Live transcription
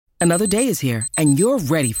Another day is here, and you're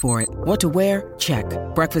ready for it. What to wear? Check.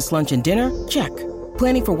 Breakfast, lunch, and dinner? Check.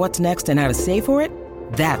 Planning for what's next and how to save for it?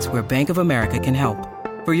 That's where Bank of America can help.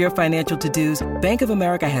 For your financial to-dos, Bank of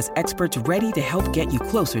America has experts ready to help get you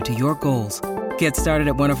closer to your goals. Get started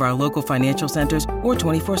at one of our local financial centers or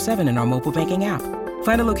 24/7 in our mobile banking app.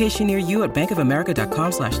 Find a location near you at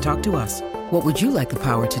bankofamerica.com/talktous. What would you like the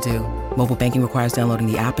power to do? Mobile banking requires downloading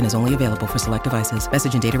the app and is only available for select devices.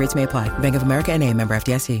 Message and data rates may apply. Bank of America N.A., member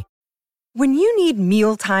FDIC. When you need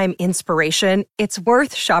mealtime inspiration, it's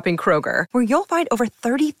worth shopping Kroger, where you'll find over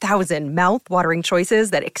 30,000 mouth-watering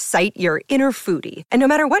choices that excite your inner foodie. And no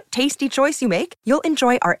matter what tasty choice you make, you'll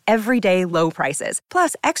enjoy our everyday low prices,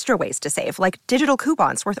 plus extra ways to save, like digital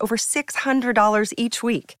coupons worth over $600 each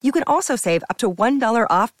week. You can also save up to $1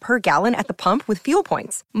 off per gallon at the pump with fuel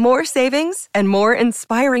points. More savings and more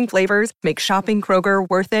inspiring flavors make shopping Kroger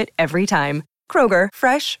worth it every time. Kroger,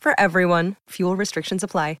 fresh for everyone. Fuel restrictions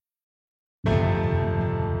apply.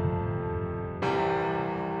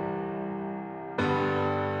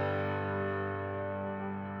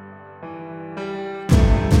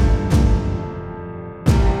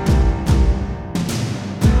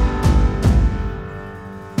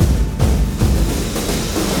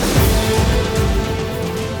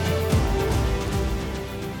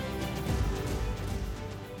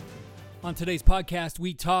 On today's podcast,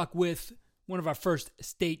 we talk with one of our first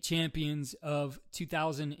state champions of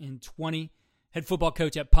 2020, head football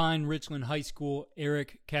coach at Pine Richland High School,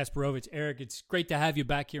 Eric Kasparovich. Eric, it's great to have you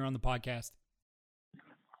back here on the podcast.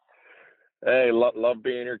 Hey, love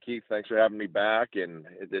being here, Keith. Thanks for having me back, and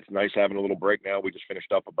it's nice having a little break now. We just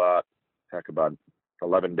finished up about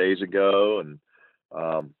 11 days ago, and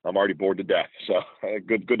I'm already bored to death. So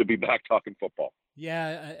good to be back talking football.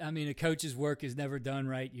 Yeah, I mean, a coach's work is never done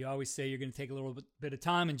right. You always say you're going to take a little bit of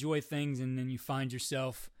time, enjoy things, and then you find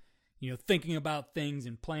yourself, thinking about things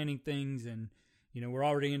and planning things. And, we're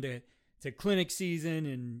already into clinic season,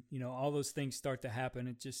 and, all those things start to happen.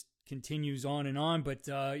 It just continues on and on. But,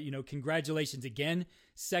 congratulations again.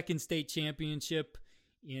 Second state championship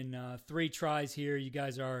in 3 tries here. You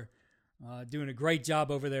guys are doing a great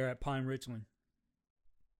job over there at Pine Richland.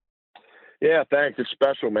 Yeah, thanks. It's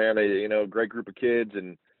special, man. Great group of kids,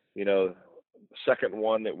 and second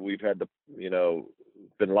one that we've had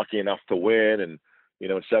been lucky enough to win. And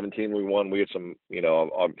in 17 we won. We had some,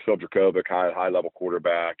 Phil Dracovic, high level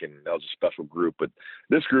quarterback, and that was a special group. But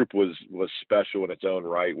this group was special in its own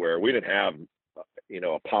right, where we didn't have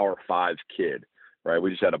a Power 5 kid, right? We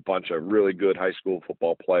just had a bunch of really good high school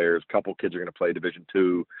football players. A couple kids are going to play Division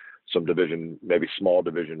II, some maybe small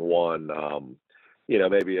Division I.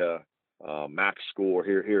 Maybe a max score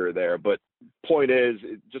here or there. But point is,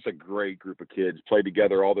 it's just a great group of kids, played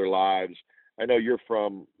together all their lives. I know you're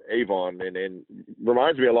from Avon, and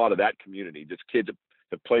reminds me a lot of that community. Just kids that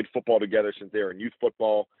have played football together since they were in youth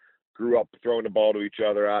football, grew up throwing the ball to each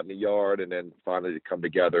other out in the yard, and then finally come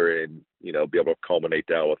together and be able to culminate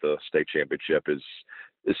that with a state championship is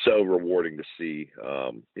so rewarding to see.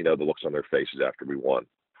 The looks on their faces after we won.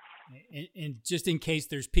 And just in case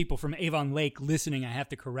there's people from Avon Lake listening, I have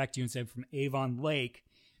to correct you and say from Avon Lake,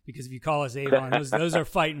 because if you call us Avon, those are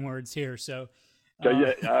fighting words here. So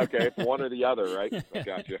yeah, okay, it's one or the other, right? I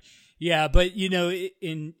gotcha. Yeah, but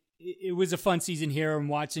it was a fun season here. I'm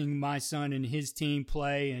watching my son and his team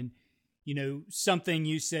play, and something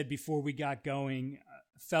you said before we got going,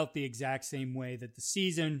 felt the exact same way, that the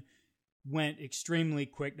season went extremely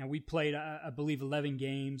quick. Now, we played, I believe, 11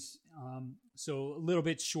 games, so a little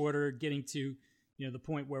bit shorter, getting to the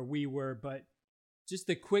point where we were, but just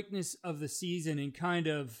the quickness of the season, and kind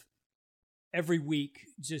of every week,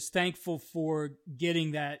 just thankful for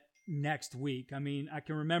getting that next week. I mean, I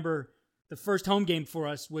can remember the first home game for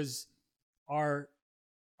us was our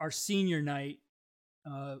senior night,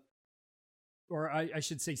 or I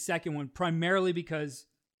should say second one, primarily because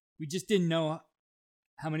we just didn't know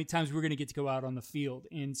how many times we were going to get to go out on the field.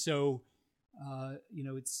 And so,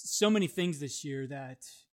 it's so many things this year that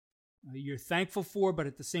you're thankful for, but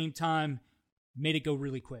at the same time, made it go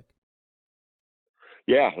really quick.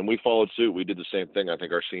 Yeah, and we followed suit. We did the same thing. I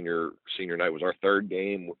think our senior night was our third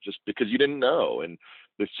game, just because you didn't know. And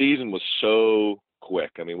the season was so quick.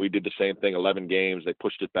 I mean, we did the same thing, 11 games. They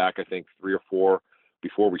pushed it back, I think, 3 or 4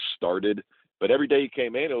 before we started. But every day you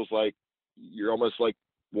came in, it was like you're almost like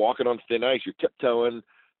walking on thin ice. You're tiptoeing.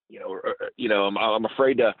 I'm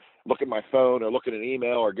afraid to look at my phone or look at an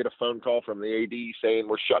email or get a phone call from the AD saying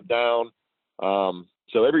we're shut down.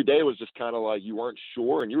 So every day was just kind of like you weren't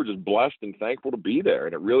sure, and you were just blessed and thankful to be there.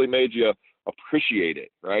 And it really made you appreciate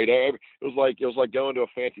it, right? It was like going to a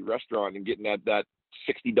fancy restaurant and getting that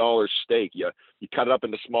 $60 steak. You cut it up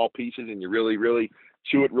into small pieces, and you really, really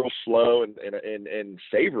chew it real slow and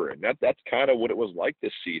savor it. And that's kind of what it was like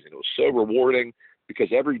this season. It was so rewarding because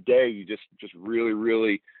every day you just really,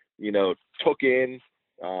 really, took in,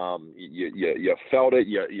 you felt it,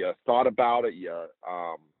 you thought about it, you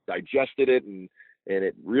digested it, and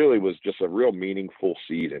it really was just a real meaningful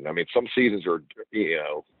season. I mean, some seasons are,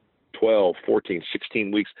 12, 14,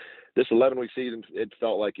 16 weeks. This 11-week season, it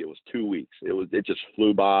felt like it was 2 weeks. It just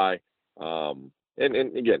flew by. And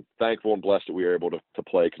again, thankful and blessed that we were able to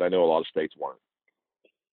play, because I know a lot of states weren't.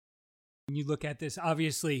 When you look at this,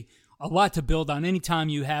 obviously a lot to build on. Anytime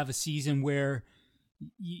you have a season where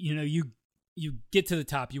you get to the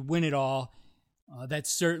top, you win it all, that's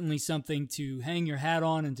certainly something to hang your hat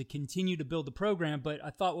on and to continue to build the program. But I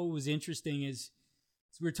thought what was interesting is,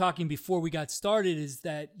 as we were talking before we got started, is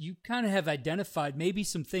that you kind of have identified maybe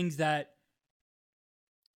some things that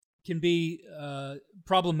can be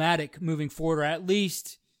problematic moving forward, or at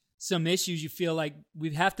least some issues you feel like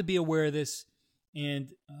we have to be aware of this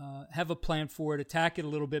and have a plan for it, attack it a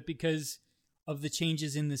little bit because of the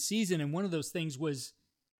changes in the season. And one of those things was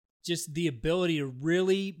just the ability to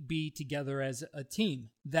really be together as a team,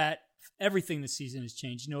 that everything this season has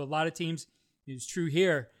changed. A lot of teams, it's true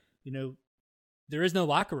here, there is no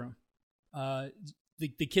locker room.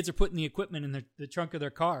 The kids are putting the equipment in the trunk of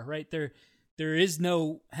their car, right? There is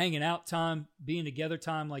no hanging out time, being together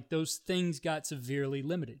time. Like, those things got severely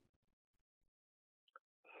limited.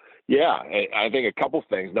 Yeah, I think a couple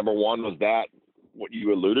things. Number one was that what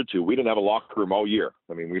you alluded to. We didn't have a locker room all year.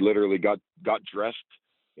 I mean, we literally got dressed,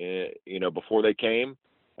 before they came.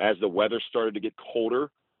 As the weather started to get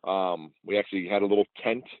colder, we actually had a little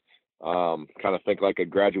tent. Kind of think like a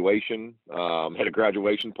graduation, had a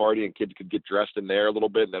graduation party, and kids could get dressed in there a little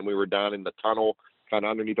bit. And then we were down in the tunnel, kind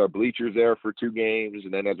of underneath our bleachers there for 2 games.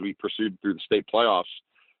 And then as we pursued through the state playoffs,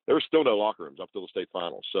 there were still no locker rooms up till the state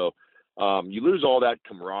finals. So you lose all that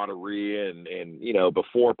camaraderie and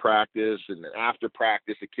before practice and after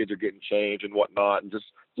practice, the kids are getting changed and whatnot, and just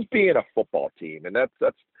being a football team. And that's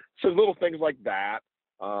so little things like that.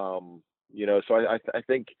 So I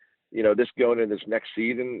think, this going into this next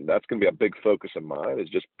season, that's going to be a big focus of mine, is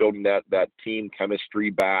just building that team chemistry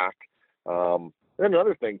back. And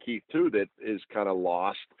another thing, Keith, too, that is kind of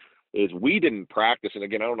lost is we didn't practice. And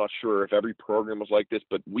again, I'm not sure if every program was like this,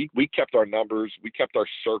 but we kept our numbers, we kept our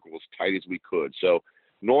circles tight as we could. So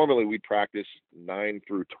normally we practice 9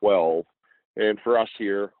 through 12. And for us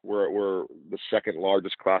here, we're the second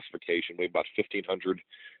largest classification. We have about 1,500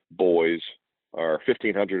 boys, or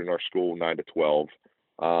 1,500 in our school, 9 to 12.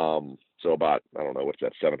 So about, I don't know, what's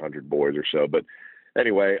that, 700 boys or so. But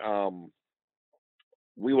anyway,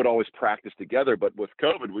 we would always practice together, but with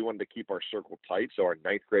COVID, we wanted to keep our circle tight. So our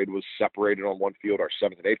 9th grade was separated on one field. Our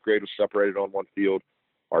 7th and 8th grade was separated on one field.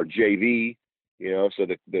 Our JV, so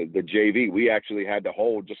the JV, we actually had to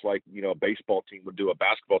hold, just like, a baseball team would do, a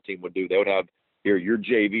basketball team would do. They would have here your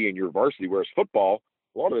JV and your varsity, whereas football,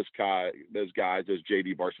 a lot of those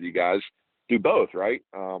JV varsity guys do both, right?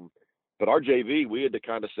 But our JV, we had to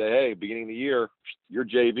kind of say, hey, beginning of the year, you're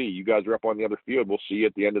JV. You guys are up on the other field. We'll see you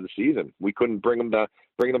at the end of the season. We couldn't bring them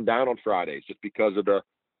down on Fridays just because of the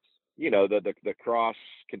cross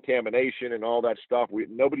contamination and all that stuff.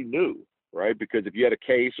 Nobody knew, right? Because if you had a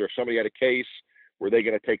case or somebody had a case, were they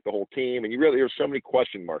going to take the whole team? And there were so many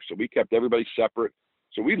question marks. So we kept everybody separate.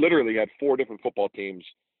 So we literally had 4 different football teams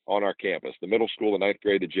on our campus: the middle school, the 9th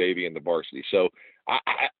grade, the JV, and the varsity. So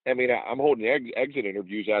I'm holding exit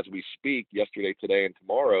interviews as we speak, yesterday, today, and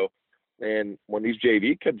tomorrow. And when these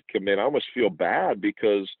JV kids come in, I almost feel bad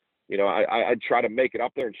because, I try to make it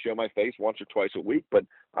up there and show my face once or twice a week, but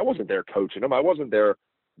I wasn't there coaching them. I wasn't there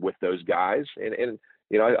with those guys. And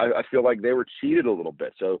I feel like they were cheated a little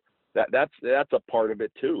bit. So that's a part of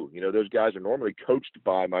it too. Those guys are normally coached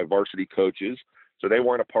by my varsity coaches, so they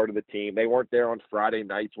weren't a part of the team. They weren't there on Friday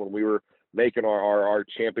nights when we were making our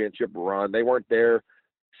championship run. They weren't there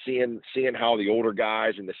seeing how the older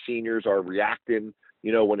guys and the seniors are reacting,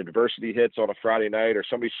 when adversity hits on a Friday night, or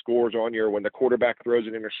somebody scores on you, or when the quarterback throws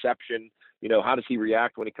an interception, how does he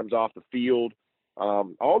react when he comes off the field?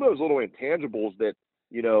 All those little intangibles that,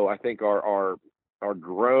 I think are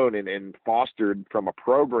grown and fostered from a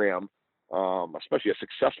program, especially a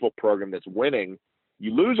successful program that's winning.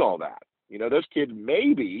 You lose all that. Those kids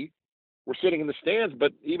maybe were sitting in the stands,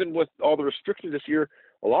 but even with all the restrictions this year,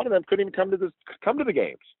 a lot of them couldn't even come to the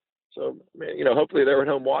games. So, hopefully they were at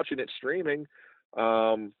home watching it, streaming.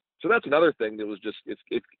 So that's another thing that was just, as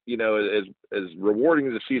rewarding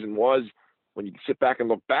as the season was, when you sit back and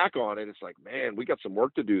look back on it, it's like, man, we got some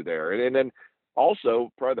work to do there. And then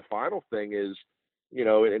also probably the final thing is,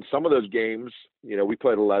 in some of those games, we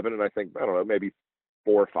played 11, and I think, I don't know, maybe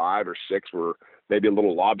 4 or 5 or 6 were maybe a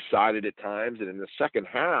little lopsided at times. And in the second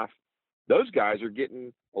half, those guys are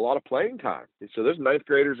getting a lot of playing time. And so those 9th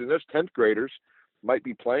graders and those 10th graders might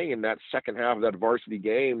be playing in that second half of that varsity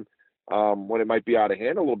game when it might be out of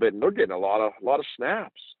hand a little bit, and they're getting a lot of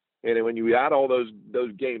snaps. And when you add all those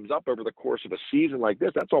games up over the course of a season like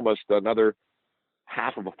this, that's almost another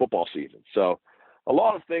half of a football season. So a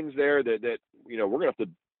lot of things there that we're going to have to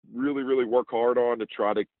really, really work hard on to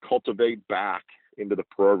try to cultivate back into the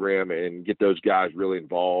program and get those guys really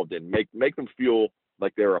involved and make them feel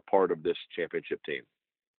like they're a part of this championship team.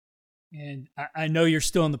 And I know you're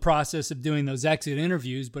still in the process of doing those exit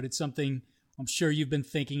interviews, but it's something I'm sure you've been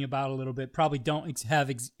thinking about a little bit. Probably don't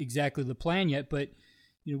have exactly the plan yet, but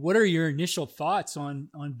what are your initial thoughts on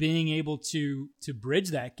being able to bridge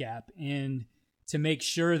that gap and to make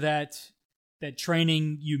sure that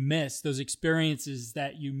training you missed, those experiences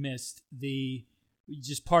that you missed,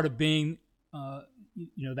 just part of being,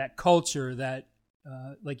 that culture that,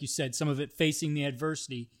 like you said, some of it facing the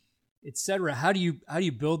adversity, et cetera. How do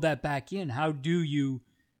you build that back in? How do you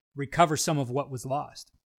recover some of what was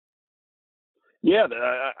lost? Yeah,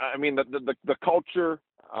 I mean the culture,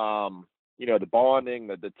 the bonding,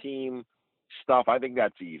 the team stuff. I think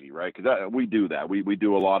that's easy, right? Because we do that. We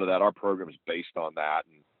do a lot of that. Our program is based on that,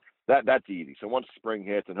 and that's easy. So once spring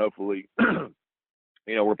hits, and hopefully,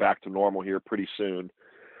 we're back to normal here pretty soon.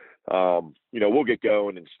 We'll get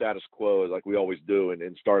going in status quo like we always do,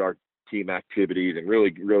 and start our team activities and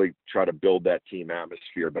really, really try to build that team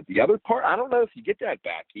atmosphere. But the other part, I don't know if you get that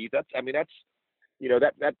back, Keith. That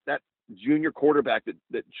junior quarterback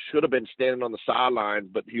that should have been standing on the sidelines,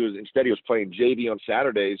 but he was playing JV on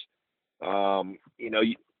Saturdays.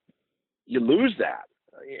 You lose that,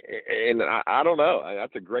 and I don't know.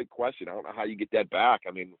 That's a great question. I don't know how you get that back.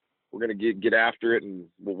 I mean, we're going to get after it, and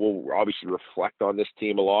we'll obviously reflect on this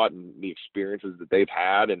team a lot and the experiences that they've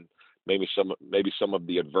had, and maybe some of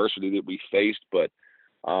the adversity that we faced. But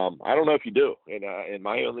I don't know if you do. And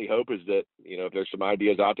my only hope is that, if there's some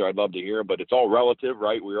ideas out there, I'd love to hear them, but it's all relative,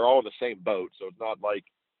 right? We're all in the same boat. So it's not like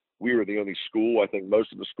we were the only school. I think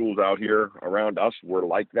most of the schools out here around us were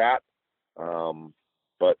like that.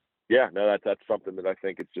 But yeah, no, that's something that I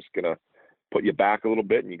think it's just going to put you back a little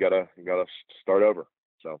bit, and you gotta start over.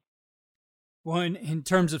 So. Well, in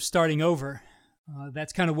terms of starting over,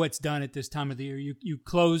 that's kind of what's done at this time of the year. You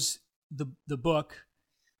close the book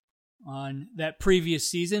on that previous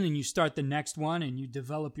season, and you start the next one, and you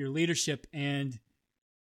develop your leadership. And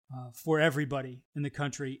for everybody in the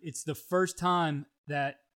country, it's the first time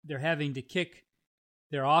that they're having to kick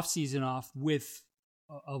their off season off with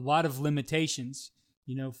a lot of limitations.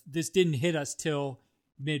 This didn't hit us till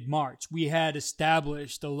mid-March. We had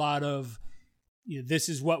established a lot of, this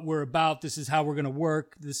is what we're about. This is how we're going to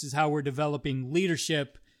work. This is how we're developing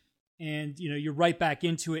leadership. And, you're right back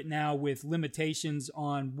into it now with limitations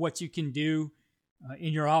on what you can do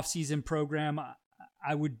in your off-season program.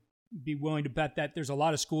 I would be willing to bet that there's a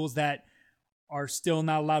lot of schools that are still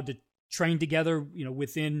not allowed to train together,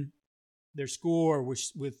 within their school or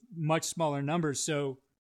with much smaller numbers. So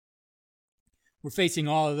we're facing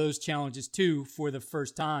all of those challenges too for the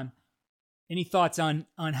first time. Any thoughts on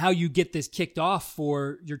how you get this kicked off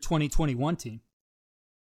for your 2021 team?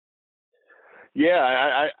 Yeah,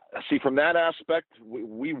 I see from that aspect,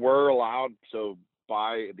 we were allowed. So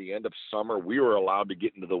by the end of summer, we were allowed to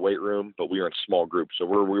get into the weight room, but we were in small groups. So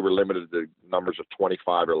we were limited to numbers of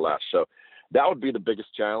 25 or less. So that would be the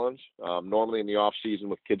biggest challenge. Normally in the off season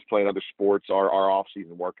with kids playing other sports, our off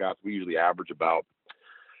season workouts, we usually average about,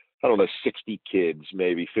 60 kids,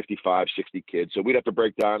 maybe 55, 60 kids. So we'd have to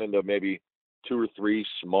break down into maybe 2 or 3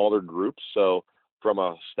 smaller groups. So from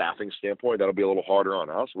a staffing standpoint, that'll be a little harder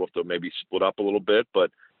on us. We'll have to maybe split up a little bit,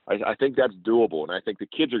 but I think that's doable. And I think the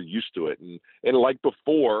kids are used to it. And like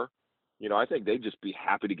before, I think they'd just be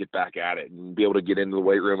happy to get back at it and be able to get into the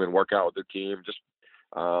weight room and work out with their team.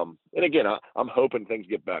 And again, I'm hoping things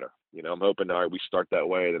get better. I'm hoping we start that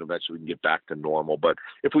way, then eventually we can get back to normal. But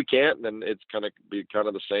if we can't, then it's kind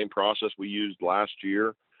of the same process we used last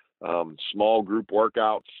year. Small group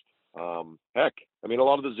workouts. Heck, a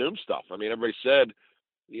lot of the Zoom stuff. Everybody said,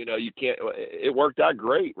 you can't. It worked out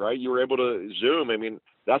great, right? You were able to Zoom.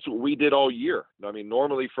 That's what we did all year.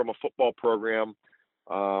 Normally from a football program,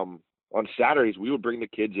 on Saturdays we would bring the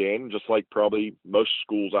kids in, just like probably most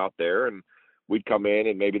schools out there, and we'd come in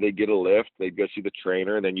and maybe they'd get a lift, they'd go see the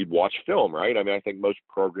trainer, and then you'd watch film, right? I think most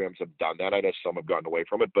programs have done that. I know some have gotten away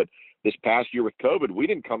from it, but this past year with COVID, we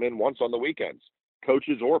didn't come in once on the weekends,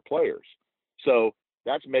 coaches or players. So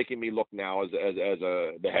that's making me look now as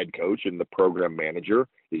the head coach and the program manager.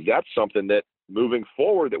 Is that something that moving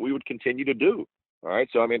forward that we would continue to do? All right.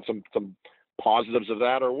 So some positives of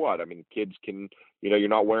that or what? I mean, kids can, you're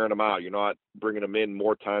not wearing them out. You're not bringing them in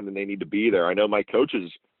more time than they need to be there. I know my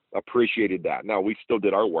coaches appreciated that. Now, we still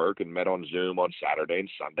did our work and met on Zoom on Saturday and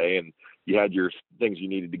Sunday, and you had your things you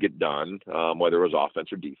needed to get done, whether it was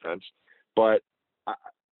offense or defense. But,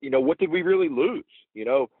 what did we really lose?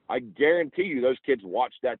 I guarantee you those kids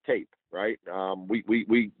watched that tape, right?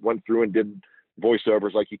 We went through and did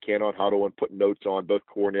voiceovers like you can on Huddle and put notes on. Both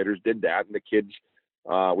coordinators did that, and the kids,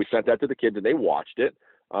 we sent that to the kids and they watched it.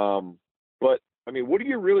 But I mean, what are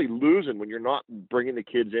you really losing when you're not bringing the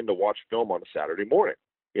kids in to watch film on a Saturday morning?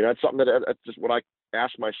 It's something that's just what I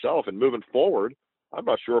ask myself. And moving forward, I'm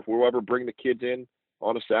not sure if we'll ever bring the kids in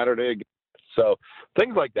on a Saturday again. So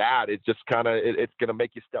things like that, it's just kind of, it's going to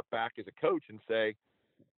make you step back as a coach and say,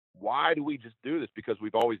 why do we just do this? Because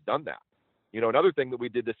we've always done that. Another thing that we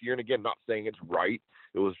did this year, and again, not saying it's right,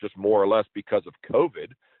 it was just more or less because of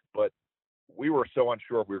COVID, but we were so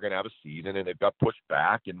unsure if we were going to have a season, and it got pushed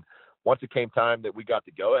back. And once it came time that we got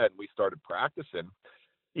to go ahead and we started practicing,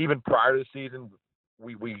 even prior to the season,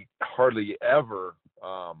 we hardly ever,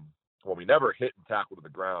 we never hit and tackle to the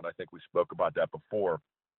ground. I think we spoke about that before.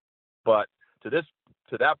 But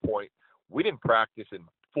to that point, we didn't practice in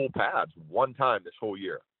full pads one time this whole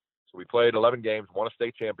year. So we played 11 games, won a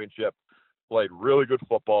state championship, played really good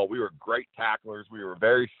football. We were great tacklers. We were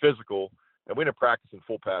very physical, and we didn't practice in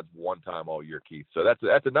full pads one time all year, Keith. So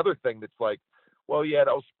that's another thing that's like, well, yeah,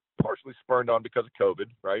 that was partially spurned on because of COVID,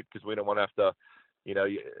 right? Because we didn't want to have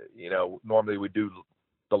to, normally we do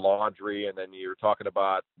the laundry, and then you're talking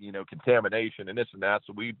about, contamination and this and that.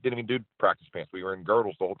 So we didn't even do practice pants. We were in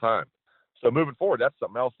girdles the whole time. So moving forward, that's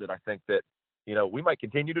something else that I think that, we might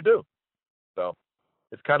continue to do. So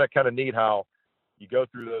it's kind of neat how you go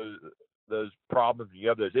through those problems, you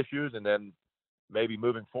have those issues, and then maybe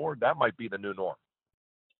moving forward, that might be the new norm.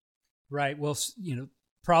 Right. Well,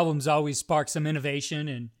 problems always spark some innovation.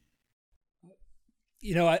 And,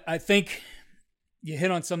 I think you hit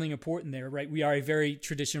on something important there, right? We are a very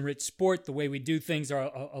tradition-rich sport. The way we do things are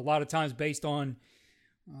a lot of times based on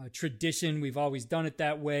tradition. We've always done it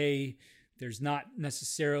that way. There's not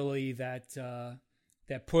necessarily that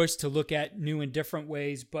push to look at new and different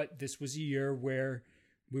ways, but this was a year where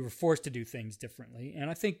we were forced to do things differently. And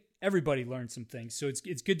I think everybody learned some things. So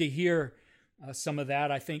it's good to hear some of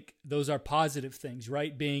that. I think those are positive things,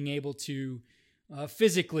 right? Being able to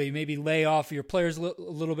physically maybe lay off your players a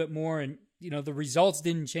little bit more. And, the results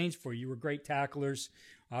didn't change for you. You were great tacklers.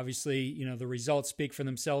 Obviously, the results speak for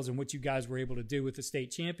themselves and what you guys were able to do with the state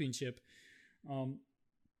championship.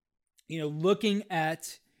 Looking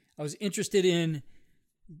at, I was interested in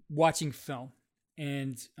watching film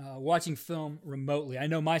and watching film remotely. I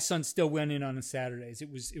know my son still went in on the Saturdays.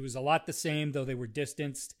 It was a lot the same, though they were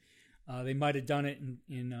distanced. They might have done it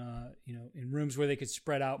in rooms where they could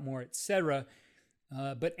spread out more, etc.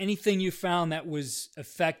 But anything you found that was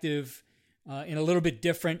effective and a little bit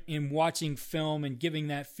different in watching film and giving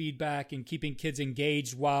that feedback and keeping kids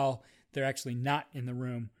engaged while they're actually not in the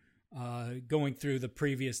room going through the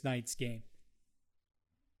previous night's game?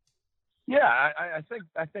 Yeah, I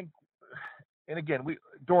think, and again, we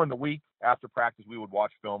during the week after practice we would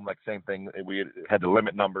watch film, like same thing. We had to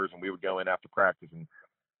limit numbers, and we would go in after practice, and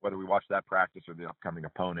whether we watched that practice or the upcoming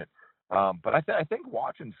opponent. But I think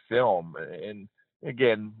watching film, and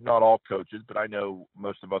again, not all coaches, but I know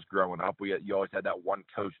most of us growing up, you always had that one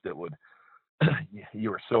coach that would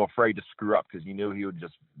you were so afraid to screw up because you knew he would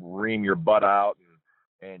just ream your butt out.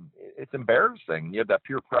 And it's embarrassing. You have that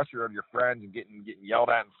peer pressure of your friends and getting yelled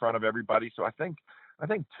at in front of everybody. So I think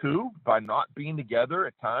too, by not being together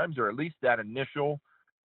at times, or at least that initial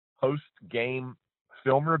post-game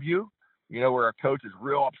film review, where a coach is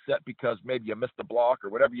real upset because maybe you missed the block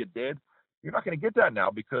or whatever you did, you're not going to get that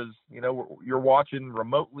now because, you're watching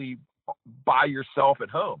remotely by yourself at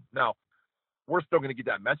home. Now, we're still going to get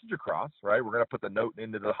that message across, right? We're going to put the note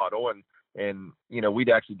into the huddle, and we'd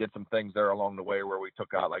actually did some things there along the way where we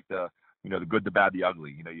took out like the good, the bad, the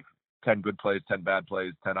ugly. You've 10 good plays, 10 bad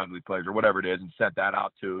plays, 10 ugly plays, or whatever it is, and sent that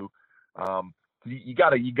out too. You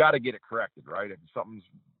got to get it corrected, right? If something's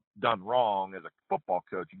done wrong as a football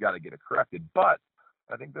coach, you got to get it corrected. But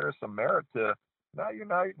I think there is some merit to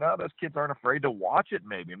now those kids aren't afraid to watch it.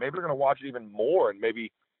 Maybe they're going to watch it even more and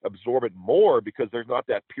maybe absorb it more because there's not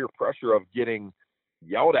that peer pressure of getting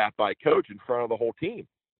yelled at by coach in front of the whole team,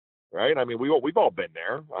 right? I mean, we've all been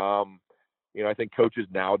there. I think coaches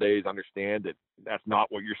nowadays understand that that's not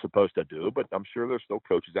what you're supposed to do, but I'm sure there's still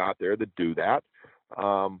coaches out there that do that.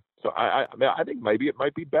 So I think maybe it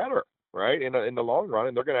might be better, right? In the long run,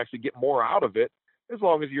 and they're going to actually get more out of it as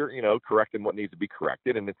long as you're, correcting what needs to be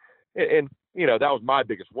corrected. And that was my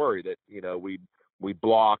biggest worry, that, we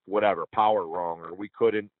blocked whatever power wrong, or we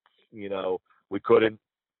couldn't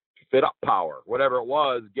fit up power, whatever it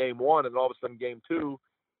was, game one, and all of a sudden game two,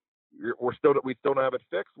 we still don't have it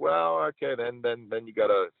fixed. Well, okay, then you got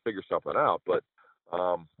to figure something out. But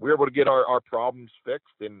we were able to get our problems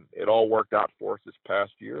fixed, and it all worked out for us this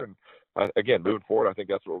past year. And again, moving forward, I think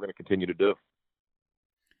that's what we're going to continue to do.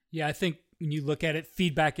 Yeah, I think when you look at it,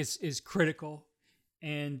 feedback is critical,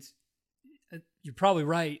 and you're probably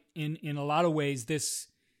right. In a lot of ways, this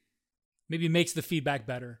maybe makes the feedback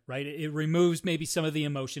better, right? It removes maybe some of the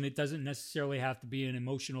emotion. It doesn't necessarily have to be an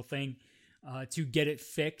emotional thing to get it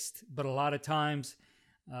fixed. But a lot of times,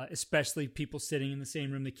 especially people sitting in the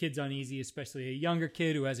same room, the kid's uneasy, especially a younger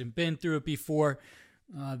kid who hasn't been through it before,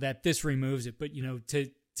 that this removes it. But,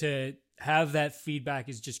 to have that feedback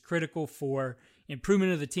is just critical for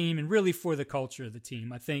improvement of the team and really for the culture of the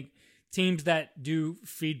team. I think teams that do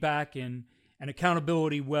feedback and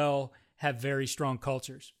accountability well have very strong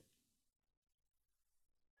cultures.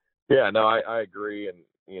 Yeah, no, I agree. And,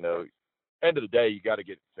 end of the day, you got to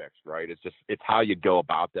get it fixed, right? It's how you go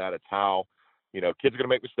about that. It's how, kids are going to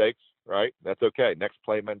make mistakes, right? That's okay. Next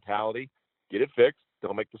play mentality, get it fixed.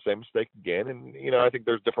 Don't make the same mistake again. And, I think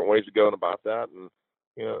there's different ways of going about that. And,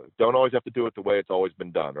 don't always have to do it the way it's always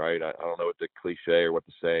been done, right? I don't know what the cliche or what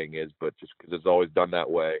the saying is, but just because it's always done that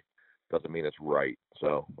way doesn't mean it's right.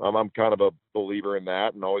 So I'm kind of a believer in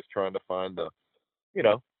that, and always trying to find the,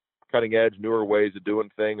 cutting edge, newer ways of doing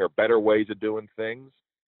things or better ways of doing things.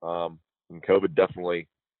 And COVID definitely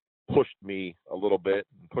pushed me a little bit,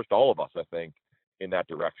 and pushed all of us, I think, in that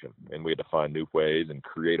direction. And we had to find new ways and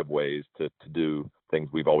creative ways to do things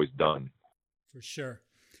we've always done. For sure.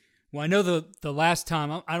 Well, I know the last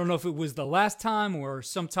time, I don't know if it was the last time or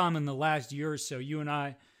sometime in the last year or so, you and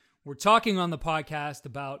I were talking on the podcast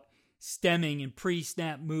about stemming and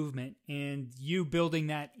pre-snap movement, and you building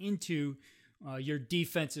that into your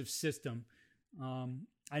defensive system.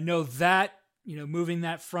 I know that, moving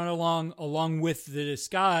that front along with the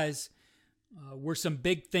disguise were some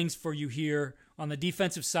big things for you here on the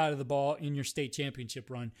defensive side of the ball in your state championship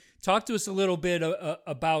run. Talk to us a little bit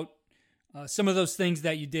about some of those things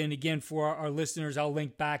that you did. And again, for our listeners, I'll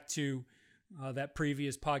link back to that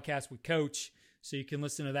previous podcast with Coach, so you can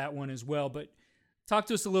listen to that one as well. But talk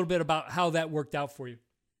to us a little bit about how that worked out for you.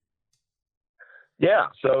 Yeah,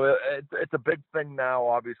 so it's a big thing now,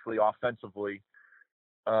 obviously, offensively.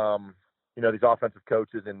 These offensive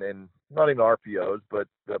coaches and not even RPOs, but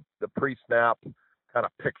the pre-snap kind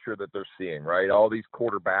of picture that they're seeing, right? All these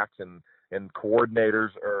quarterbacks and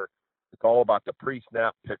coordinators it's all about the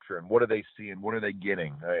pre-snap picture and what are they seeing? What are they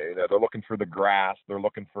getting? They're looking for the grass. They're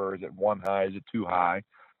looking for, is it one high? Is it two high?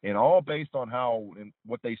 And all based on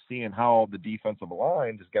what they see and how the defensive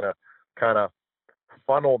line is going to kind of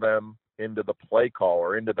funnel them into the play call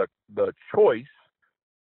or into the choice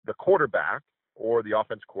the quarterback or the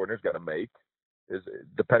offense coordinator is going to make, is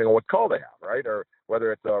depending on what call they have, right? Or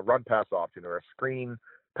whether it's a run pass option or a screen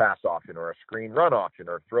pass option or a screen run option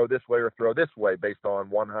or throw this way or throw this way based on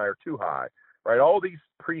one high or two high, right? All these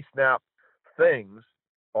pre-snap things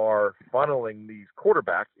are funneling these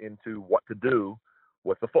quarterbacks into what to do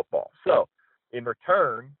with the football. So in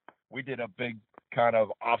return, we did a big kind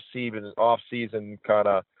of off-season kind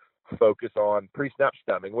of focus on pre-snap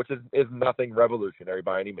stemming, which is nothing revolutionary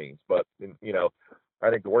by any means. But, I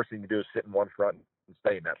think the worst thing to do is sit in one front and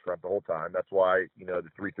stay in that front the whole time. That's why, the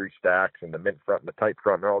 3-3 stacks and the mint front and the tight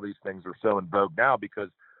front and all these things are so in vogue now, because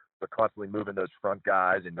they're constantly moving those front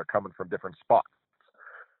guys and they're coming from different spots.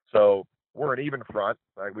 So we're an even front.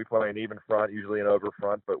 Right? We play an even front, usually an over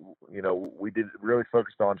front, but, we did really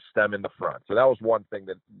focused on stem in the front. So that was one thing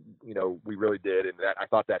that, we really did. And that I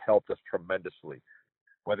thought that helped us tremendously,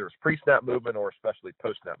 whether it's pre-snap movement or especially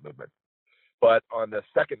post-snap movement. But on the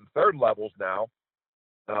second and third levels now,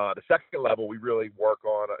 the second level, we really work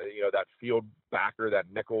on, that field backer, that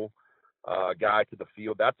nickel guy to the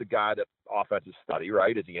field. That's a guy that offenses study,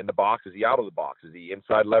 right? Is he in the box? Is he out of the box? Is he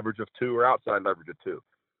inside leverage of two or outside leverage of two?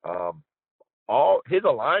 All his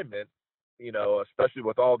alignment, especially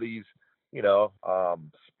with all these,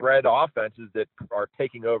 spread offenses that are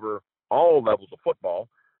taking over all levels of football,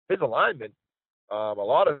 his alignment, a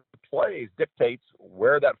lot of plays dictates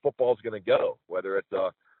where that football is going to go, whether it's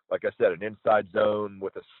like I said, an inside zone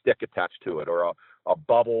with a stick attached to it, or a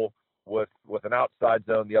bubble with an outside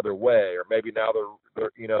zone the other way, or maybe now they're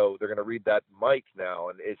going to read that Mike now,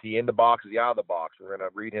 and is he in the box? Is he out of the box? We're going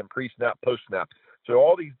to read him pre-snap, post-snap. So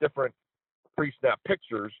all these different pre-snap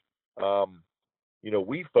pictures,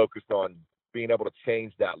 we focused on being able to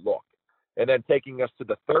change that look, and then taking us to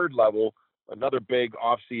the third level. Another big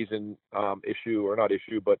off-season issue, or not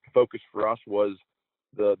issue, but focus for us was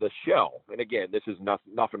the shell. And again, this is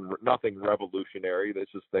nothing revolutionary. This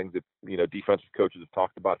is things that, defensive coaches have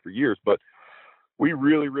talked about for years, but we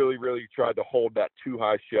really, really, really tried to hold that too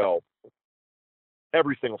high shell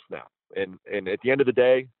every single snap. And at the end of the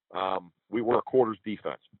day, we were a quarters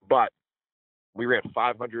defense, but we ran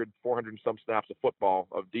 500, 400 and some snaps of football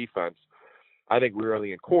of defense. I think we were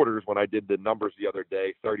only in quarters when I did the numbers the other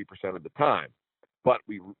day, 30% of the time. But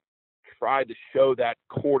we tried to show that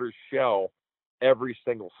quarter shell every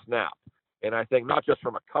single snap. And I think not just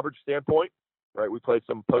from a coverage standpoint, right? We played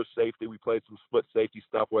some post safety, we played some split safety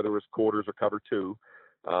stuff, whether it was quarters or cover two.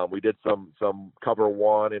 We did some cover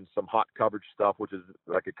one and some hot coverage stuff, which is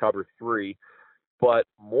like a cover three. But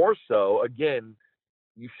more so, again,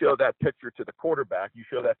 you show that picture to the quarterback, you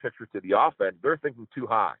show that picture to the offense, they're thinking too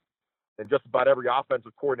high. And just about every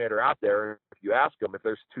offensive coordinator out there, if you ask them if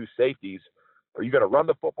there's two safeties, are you going to run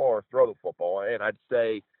the football or throw the football? And I'd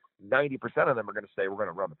say 90% of them are going to say we're going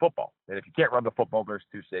to run the football. And if you can't run the football, there's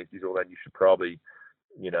two safeties, well, then you should probably,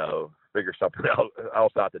 figure something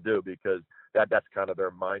else out to do, because that's kind of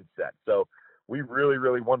their mindset. So we really,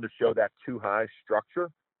 really wanted to show that too high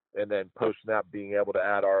structure, and then post snap being able to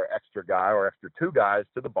add our extra guy or extra two guys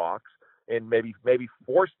to the box and maybe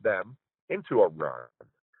force them into a run.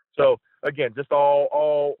 So again, just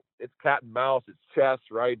all it's cat and mouse, it's chess,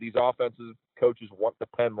 right? These offensive coaches want the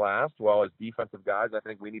pen last. Well, as defensive guys, I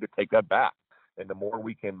think we need to take that back. And the more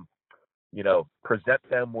we can, present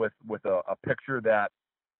them with a picture that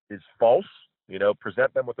is false,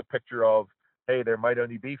 present them with a picture of, hey, there might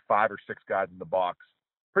only be 5 or 6 guys in the box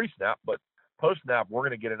pre-snap, but post-snap, we're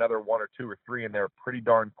going to get another 1 or 2 or 3 in there pretty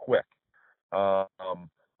darn quick. I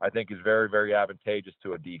think is very, very advantageous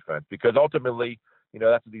to a defense, because ultimately,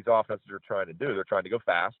 that's what these offenses are trying to do. They're trying to go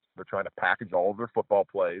fast. They're trying to package all of their football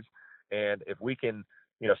plays. And if we can,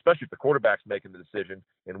 especially if the quarterback's making the decision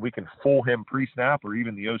and we can fool him pre-snap, or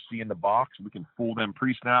even the OC in the box, we can fool them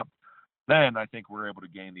pre-snap, then I think we're able to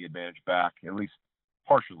gain the advantage back, at least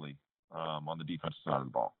partially, on the defensive side of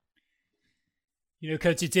the ball.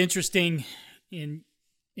 Coach, it's interesting in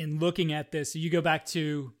looking at this. So you go back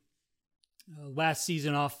to last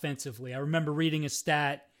season offensively. I remember reading a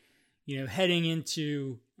stat, heading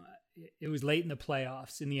into it was late in the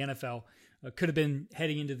playoffs in the NFL. Could have been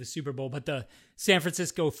heading into the Super Bowl, but the San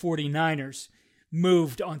Francisco 49ers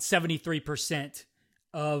moved on 73%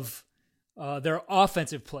 of their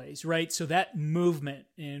offensive plays, right? So that movement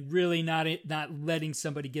and really not letting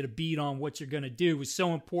somebody get a beat on what you're going to do was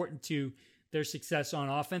so important to their success on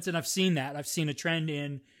offense. And I've seen that. I've seen a trend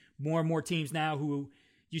in more and more teams now who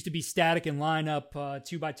used to be static and line up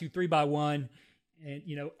 2x2, 3x1,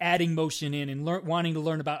 and adding motion in and wanting to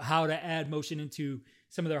learn about how to add motion into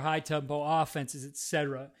some of their high tempo offenses,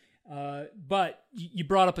 etc. But you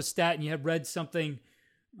brought up a stat, and you had read something,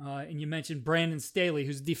 and you mentioned Brandon Staley,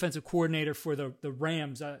 who's the defensive coordinator for the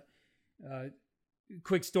Rams.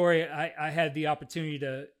 Quick story: I had the opportunity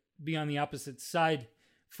to be on the opposite side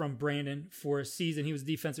from Brandon for a season. He was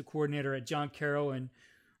defensive coordinator at John Carroll, and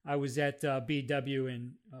I was at BW,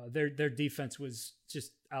 and their defense was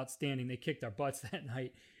just outstanding. They kicked our butts that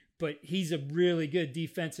night. But he's a really good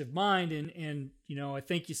defensive mind, and I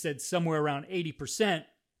think you said somewhere around 80%,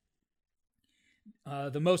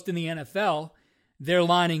 the most in the NFL, they're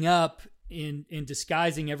lining up in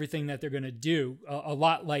disguising everything that they're going to do, a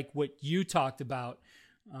lot like what you talked about.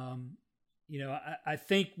 I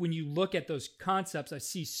think when you look at those concepts, I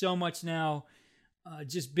see so much now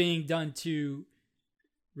just being done to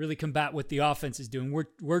really combat what the offense is doing.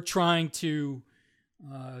 We're trying to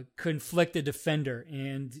conflict a defender,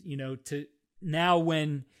 and to now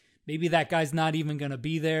when maybe that guy's not even going to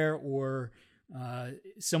be there, or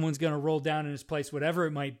someone's going to roll down in his place, whatever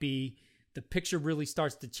it might be, the picture really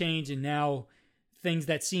starts to change, and now things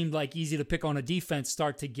that seemed like easy to pick on a defense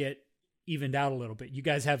start to get evened out a little bit. You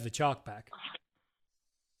guys have the chalk back.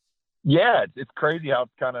 Yeah, it's crazy how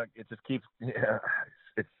it just keeps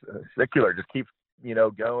it's secular, just keeps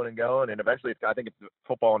going and going. And eventually, I think it's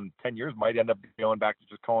football in 10 years might end up going back to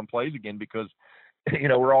just calling plays again, because,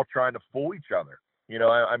 we're all trying to fool each other.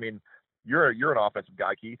 I mean, you're an offensive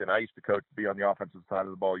guy, Keith, and I used to be on the offensive side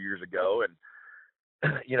of the ball years ago. And,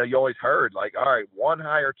 you always heard like, all right, 1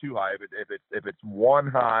 high or 2 high. If it's 1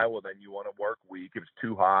 high, well, then you want to work weak. If it's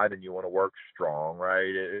 2 high, then you want to work strong, right?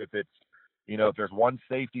 If it's, if there's 1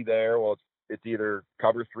 safety there, well, it's either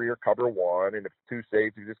cover 3 or cover 1. And if it's 2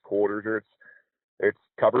 safeties, it's quarters, or it's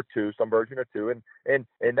cover 2, some version of 2. And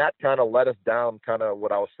that kind of let us down, kind of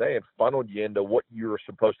what I was saying, funneled you into what you're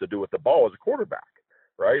supposed to do with the ball as a quarterback,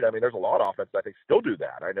 right? I mean, there's a lot of offenses I think still do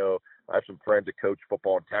that. I know I have some friends that coach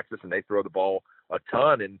football in Texas, and they throw the ball a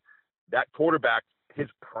ton, and that quarterback his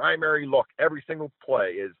primary look every single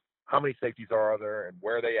play is how many safeties are there and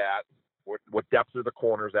where are they at, what depth are the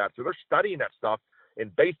corners at. So they're studying that stuff,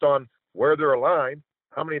 and based on where they're aligned,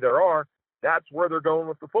 how many there are, that's where they're going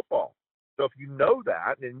with the football. So if you know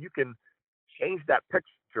that, and you can change that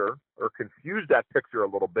picture or confuse that picture a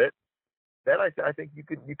little bit, then I think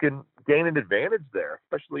you can gain an advantage there.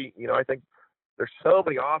 Especially, I think there's so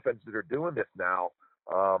many offenses that are doing this now,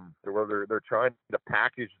 where they're trying to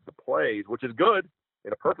package the plays, which is good.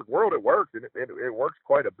 In a perfect world, it works, and it works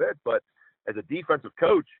quite a bit. But as a defensive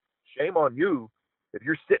coach, shame on you if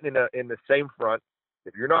you're sitting in the same front,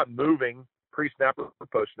 if you're not moving pre-snap or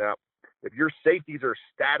post-snap, if your safeties are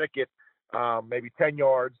static at maybe 10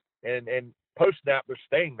 yards and post-snap they're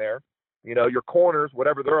staying there, your corners,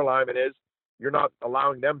 whatever their alignment is, you're not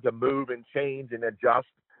allowing them to move and change and adjust,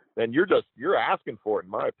 then you're asking for it, in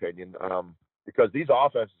my opinion, because these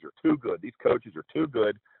offenses are too good. These coaches are too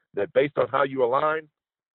good that based on how you align,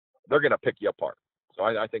 they're going to pick you apart. So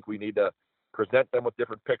I think we need to present them with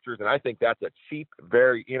different pictures, and I think that's a cheap,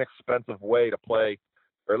 very inexpensive way to play,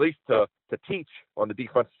 or at least to teach on the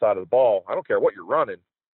defensive side of the ball. I don't care what you're running,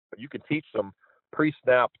 but you can teach some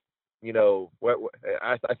pre-snap.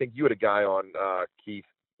 I think you had a guy on, Keith.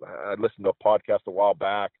 I listened to a podcast a while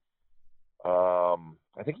back.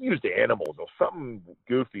 I think he used animals or something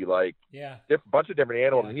goofy, like bunch of different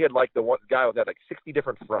animals, and he had like the one guy that had like 60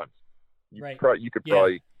 different fronts. You could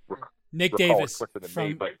probably Nick Davis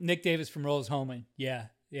Nick Davis from Rolls Holman. Yeah,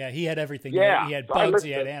 he had everything. Yeah, he had bugs,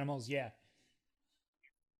 he had animals. Yeah.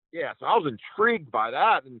 So I was intrigued by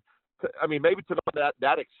that, and maybe to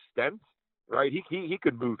that extent, right? He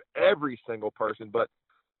could move every single person, but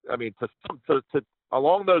to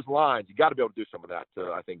along those lines, you got to be able to do some of that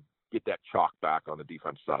to, I think, get that chalk back on the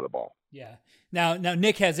defensive side of the ball. Yeah. Now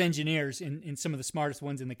Nick has engineers in some of the smartest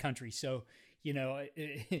ones in the country. So,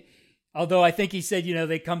 although I think he said,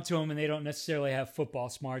 they come to him and they don't necessarily have football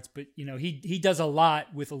smarts, but he does a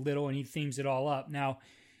lot with a little, and he themes it all up. Now,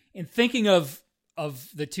 in thinking of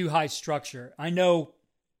the too high structure, I know,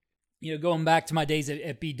 going back to my days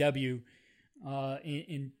at BW,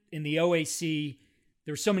 in the OAC,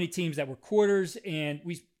 there were so many teams that were quarters, and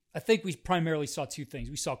I think we primarily saw two things.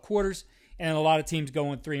 We saw quarters and a lot of teams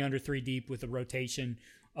going 3 under 3 deep with a rotation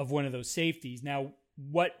of one of those safeties. Now,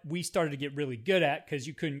 what we started to get really good at, because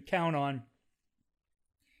you couldn't count on,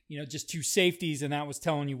 just 2 safeties and that was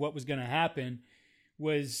telling you what was going to happen,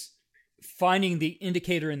 was finding the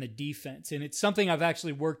indicator in the defense. And it's something I've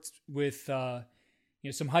actually worked with,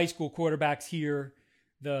 some high school quarterbacks here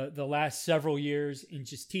the last several years, in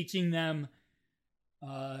just teaching them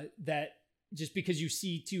that just because you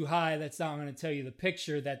see too high, that's not going to tell you the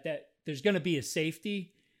picture, that there's going to be a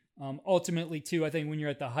safety. Ultimately, too, I think when you're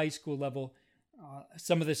at the high school level,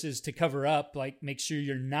 some of this is to cover up, like make sure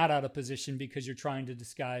you're not out of position because you're trying to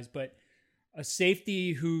disguise, but a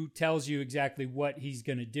safety who tells you exactly what he's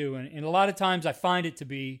going to do. And a lot of times I find it to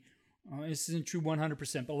be, this isn't true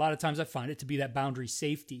 100%, but a lot of times I find it to be that boundary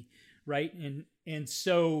safety, right? And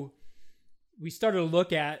so we started to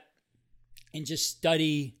look at and just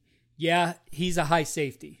study, he's a high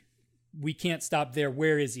safety. We can't stop there.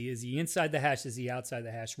 Where is he? Is he inside the hash? Is he outside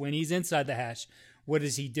the hash? When he's inside the hash, what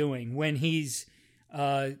is he doing? When he's,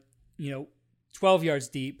 12 yards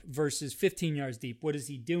deep versus 15 yards deep, what is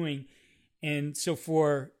he doing? And so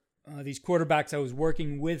for these quarterbacks I was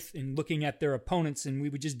working with and looking at their opponents, and we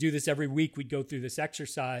would just do this every week. We'd go through this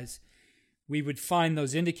exercise. We would find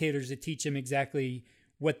those indicators to teach them exactly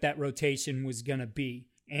what that rotation was going to be.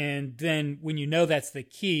 And then when you know that's the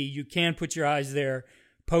key, you can put your eyes there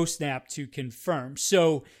post-snap to confirm.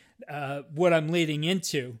 So what I'm leading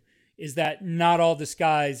into is that not all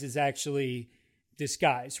disguise is actually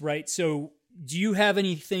disguise, right? So do you have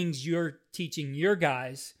any things you're teaching your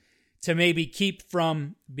guys to maybe keep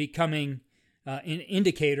from becoming an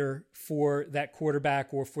indicator for that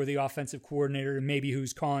quarterback or for the offensive coordinator, and maybe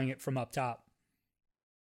who's calling it from up top?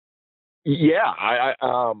 Yeah,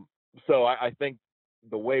 so I think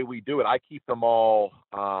the way we do it, I keep them all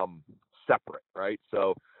separate, right?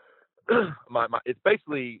 So it's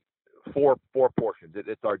basically four portions.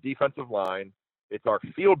 It's our defensive line, it's our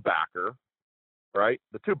field backer, right?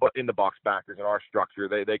 The 2 in the box backers in our structure,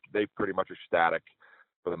 they pretty much are static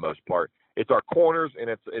for the most part. It's our corners and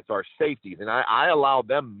it's our safeties, and I allow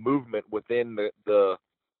them movement within the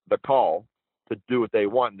call to do what they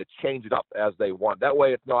want and to change it up as they want. That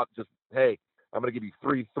way, it's not just, hey, I'm going to give you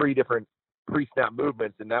three different pre-snap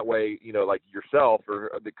movements, and that way, like yourself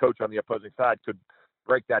or the coach on the opposing side could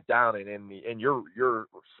break that down. And you're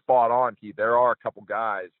spot on, Keith. There are a couple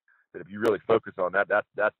guys that if you really focus on that's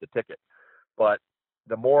the ticket. But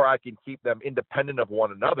the more I can keep them independent of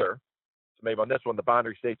one another, So maybe on this one, the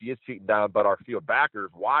boundary safety is cheating down, but our field backer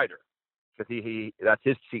is wider because he that's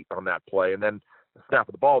his cheat on that play. And then the snap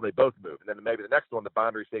of the ball, they both move. And then maybe the next one, the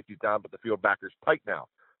boundary safety's down, but the field backer's tight now.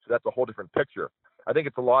 So that's a whole different picture. I think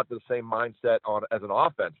it's a lot of the same mindset as an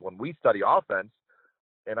offense. When we study offense,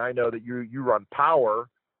 and I know that you run power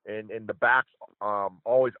and the back's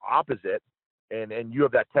always opposite, and you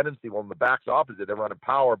have that tendency when the back's opposite, they're running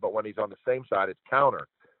power, but when he's on the same side, it's counter.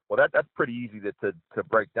 Well, that's pretty easy to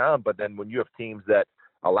break down. But then when you have teams that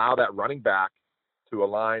allow that running back to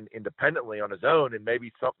align independently on his own, and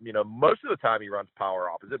maybe most of the time he runs power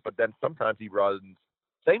opposite, but then sometimes he runs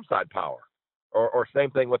same side power, or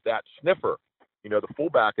same thing with that sniffer. The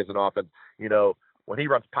fullback is an offense. When he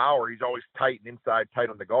runs power, he's always tight and inside tight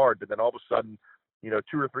on the guard, but then all of a sudden, 2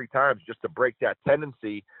 or 3 times just to break that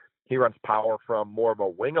tendency, he runs power from more of a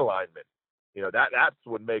wing alignment. That's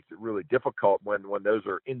what makes it really difficult when those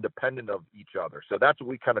are independent of each other. So that's what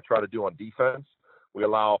we kind of try to do on defense. We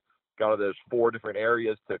allow kind of those 4 different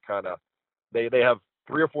areas to kind of, they have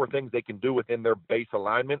 3 or 4 things they can do within their base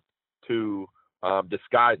alignment to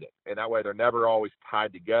disguise it. And that way they're never always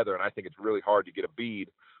tied together. And I think it's really hard to get a bead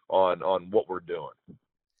on what we're doing.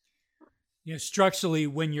 Structurally,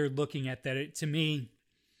 when you're looking at that, to me,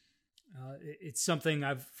 it's something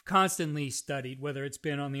I've constantly studied, whether it's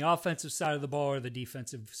been on the offensive side of the ball or the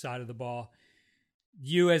defensive side of the ball.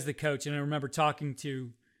 You as the coach, and I remember talking to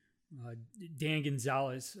Dan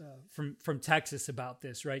Gonzalez from Texas about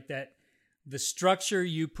this, right? That the structure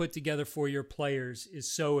you put together for your players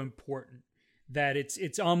is so important that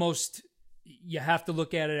it's almost, you have to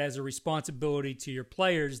look at it as a responsibility to your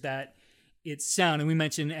players that it's sound. And we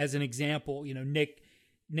mentioned as an example,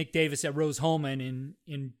 Nick Davis at Rose-Hulman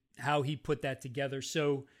in how he put that together.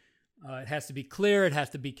 So it has to be clear. It has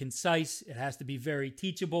to be concise. It has to be very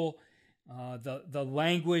teachable. The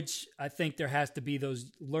language, I think there has to be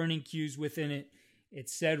those learning cues within it,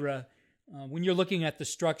 etc. When you're looking at the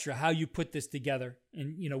structure, how you put this together,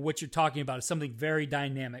 and what you're talking about is something very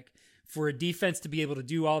dynamic. For a defense to be able to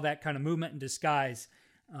do all that kind of movement and disguise,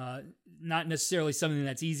 not necessarily something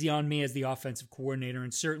that's easy on me as the offensive coordinator,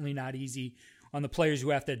 and certainly not easy on the players who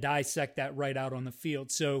have to dissect that right out on the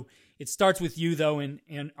field. So it starts with you, though, and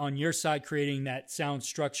on your side, creating that sound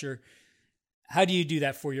structure. How do you do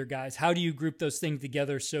that for your guys? How do you group those things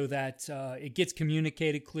together so that it gets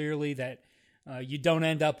communicated clearly, that you don't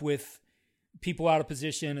end up with people out of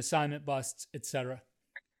position, assignment busts, etc.?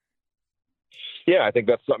 Yeah, I think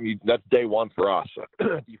that's that's day one for us.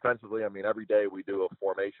 Defensively, every day we do a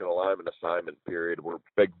formation alignment assignment period. We're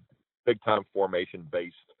big time formation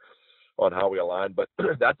based on how we align, but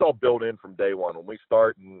that's all built in from day one. When we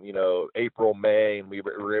start in, April, May, and we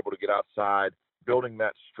were able to get outside, building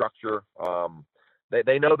that structure,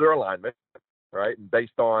 they know their alignment, right? And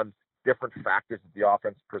based on different factors that the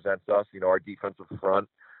offense presents us, our defensive front,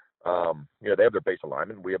 they have their base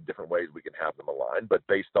alignment. We have different ways we can have them align, but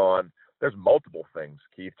based on, there's multiple things,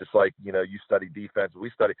 Keith, just like, you study defense,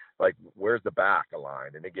 we study, like, where's the back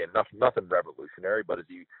aligned? And again, nothing revolutionary, but is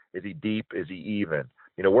he deep? Is he even?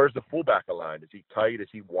 Where's the fullback aligned? Is he tight? Is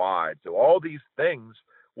he wide? So all these things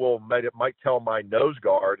might tell my nose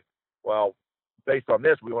guard, well, based on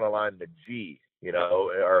this, we want to align in a G,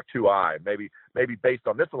 or a 2I. Maybe based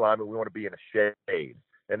on this alignment, we want to be in a shade.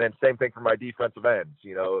 And then same thing for my defensive ends,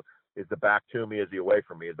 is the back to me? Is he away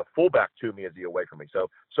from me? Is the fullback to me? Is he away from me? So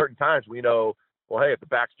certain times we know, well, hey, if the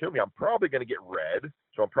back's to me, I'm probably going to get red.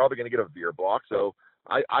 So I'm probably going to get a veer block. So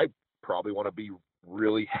I probably want to be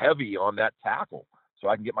really heavy on that tackle so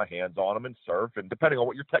I can get my hands on him and surf. And depending on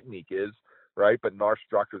what your technique is, right? But in our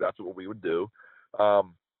structure, that's what we would do.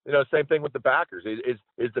 Same thing with the backers.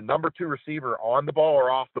 Is the number 2 receiver on the ball or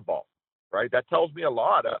off the ball, right? That tells me a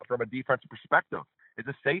lot from a defensive perspective. It's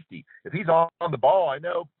a safety. If he's on the ball, I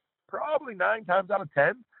know probably 9 times out of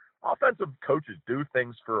 10, offensive coaches do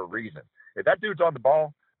things for a reason. If that dude's on the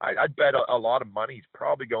ball, I'd bet a lot of money he's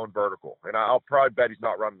probably going vertical, and I'll probably bet he's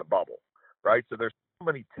not running the bubble, right? So there's so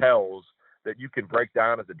many tells that you can break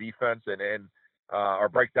down as a defense or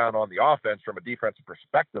break down on the offense from a defensive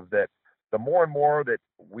perspective, that the more and more that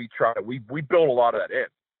we build a lot of that in.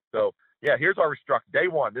 So yeah, here's our restruct. Day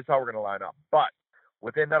one, this is how we're going to line up. But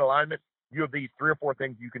within that alignment, you have these 3 or 4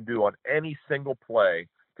 things you can do on any single play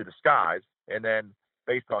to disguise. And then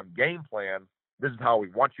based on game plan, this is how we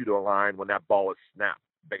want you to align when that ball is snapped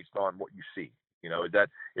based on what you see.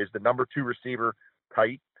 Is the number 2 receiver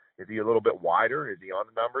tight? Is he a little bit wider? Is he on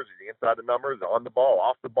the numbers? Is he inside the numbers? On the ball,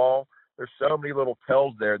 off the ball? There's so many little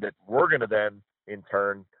tells there that we're going to then in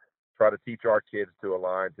turn try to teach our kids to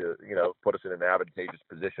align to, put us in an advantageous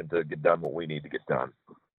position to get done what we need to get done.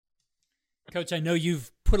 Coach, I know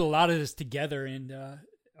you've put a lot of this together, and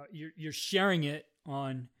you're sharing it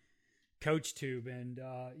on CoachTube, and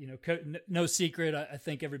no secret. I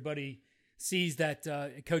think everybody sees that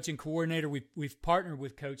coaching coordinator. We've partnered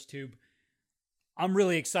with CoachTube. I'm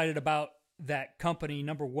really excited about that company,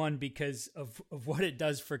 number one, because of what it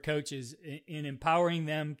does for coaches in empowering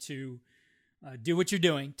them to do what you're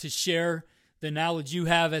doing, to share the knowledge you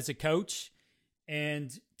have as a coach,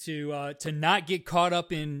 and to not get caught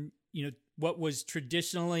up in what was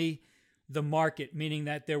traditionally the market, meaning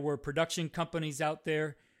that there were production companies out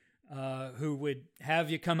there who would have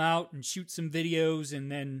you come out and shoot some videos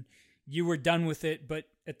and then you were done with it. But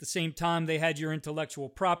at the same time, they had your intellectual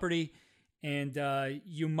property, and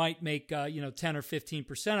you might make 10 or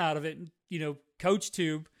 15% out of it.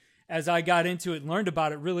 CoachTube, as I got into it and learned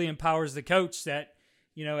about it, really empowers the coach that,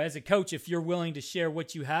 as a coach, if you're willing to share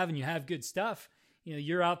what you have and you have good stuff,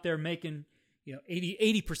 you're out there making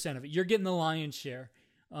 80% of it. You're getting the lion's share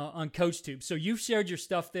on CoachTube. So you've shared your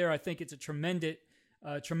stuff there. I think it's a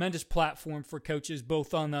tremendous platform for coaches,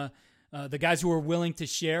 both on the guys who are willing to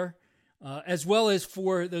share, as well as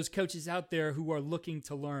for those coaches out there who are looking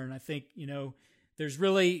to learn. I think, there's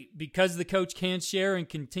really, because the coach can share and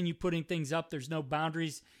continue putting things up, there's no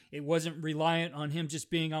boundaries. It wasn't reliant on him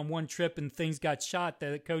just being on one trip and things got shot,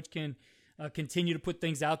 that a coach can continue to put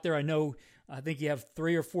things out there. I think you have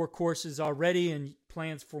 3 or 4 courses already and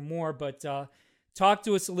plans for more, but talk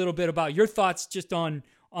to us a little bit about your thoughts just on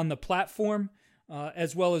the platform,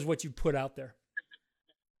 as well as what you put out there.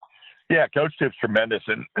 Yeah, CoachTube's tremendous,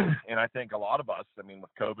 and I think a lot of us, with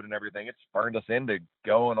COVID and everything, it spurred us into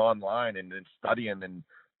going online and studying and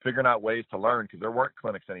figuring out ways to learn, because there weren't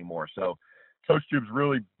clinics anymore. So CoachTube's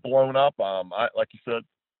really blown up. Like you said,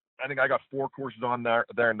 I think I got 4 courses on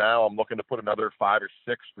there now. I'm looking to put another 5 or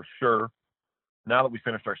 6 for sure. Now that we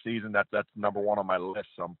finished our season, that's number 1 on my list.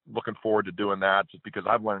 So I'm looking forward to doing that, just because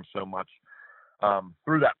I've learned so much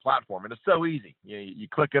through that platform. And it's so easy. You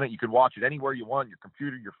click in it, you can watch it anywhere you want, your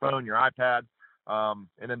computer, your phone, your iPad. And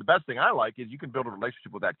then the best thing I like is you can build a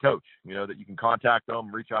relationship with that coach, that you can contact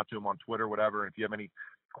them, reach out to them on Twitter, whatever. And if you have any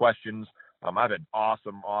questions, I've had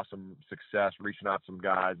awesome success reaching out to some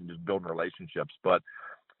guys and just building relationships. But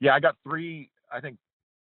yeah, I got 3, I think,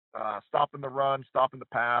 stopping the run, stopping the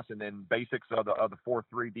pass, and then basics of the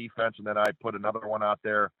 4-3 defense. And then I put another one out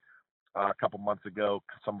there a couple months ago,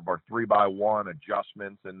 some of our 3-by-1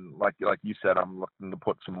 adjustments. And like you said, I'm looking to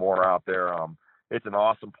put some more out there. It's an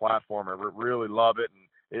awesome platform. I really love it.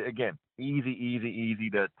 And again, easy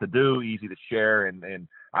to do, easy to share, and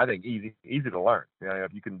I think easy to learn.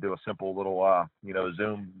 If you can do a simple little,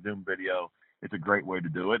 Zoom video, it's a great way to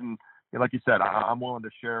do it. And like you said, I'm willing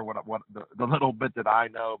to share what the little bit that I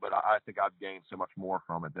know, but I think I've gained so much more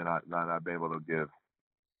from it than I'd be able to give.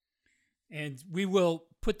 And we will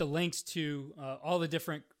put the links to all the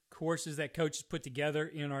different courses that coaches put together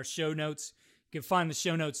in our show notes. You can find the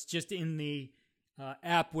show notes just in the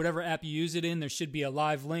app, whatever app you use it in. There should be a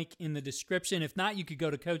live link in the description. If not, you could go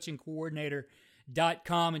to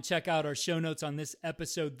coachingcoordinator.com and check out our show notes on this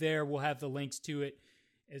episode there. We'll have the links to it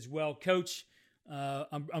as well. Coach,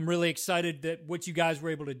 I'm really excited that what you guys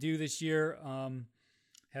were able to do this year.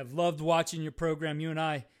 Have loved watching your program. You and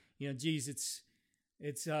I, it's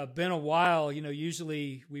been a while.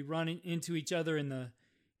 Usually we run into each other in the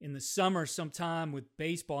summer sometime with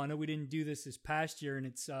baseball. I know we didn't do this past year, and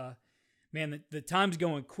it's the time's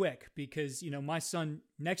going quick because my son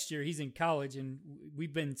next year, he's in college, and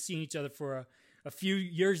we've been seeing each other for a few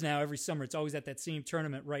years now. Every summer, it's always at that same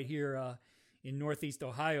tournament right here in Northeast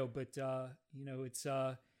Ohio. But it's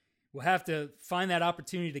we'll have to find that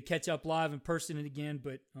opportunity to catch up live in person again.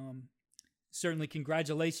 But certainly,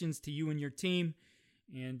 congratulations to you and your team.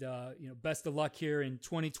 And, best of luck here in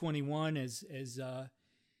 2021 as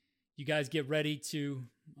you guys get ready to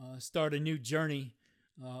start a new journey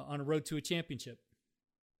on a road to a championship.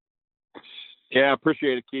 Yeah,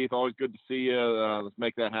 appreciate it, Keith. Always good to see you. Let's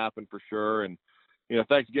make that happen for sure. And,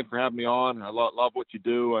 thanks again for having me on. I love what you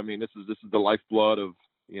do. This is the lifeblood of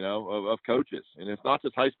coaches. And it's not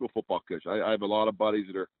just high school football coaches. I have a lot of buddies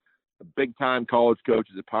that are big time college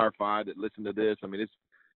coaches at Power 5 that listen to this. It's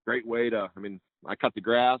a great way to, I cut the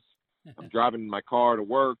grass. I'm driving my car to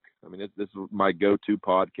work. This is my go-to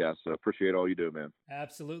podcast. So I appreciate all you do, man.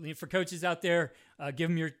 Absolutely. And for coaches out there, give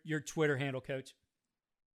them your Twitter handle, Coach.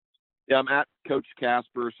 Yeah, I'm at Coach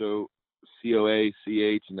Kasper. So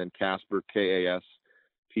COACH and then Kasper, KASPER.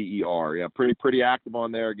 Yeah, pretty active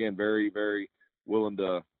on there. Again, very, very willing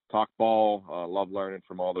to talk ball. Love learning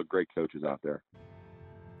from all the great coaches out there.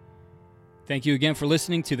 Thank you again for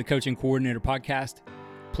listening to the Coaching Coordinator Podcast.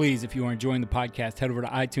 Please, if you are enjoying the podcast, head over to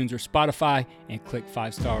iTunes or Spotify and click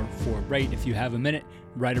 5-star for a rate. If you have a minute,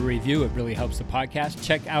 write a review. It really helps the podcast.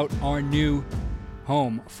 Check out our new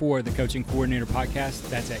home for the Coach and Coordinator podcast.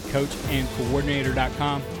 That's at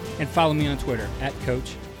coachandcoordinator.com. And follow me on Twitter at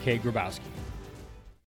Coach K. Grabowski.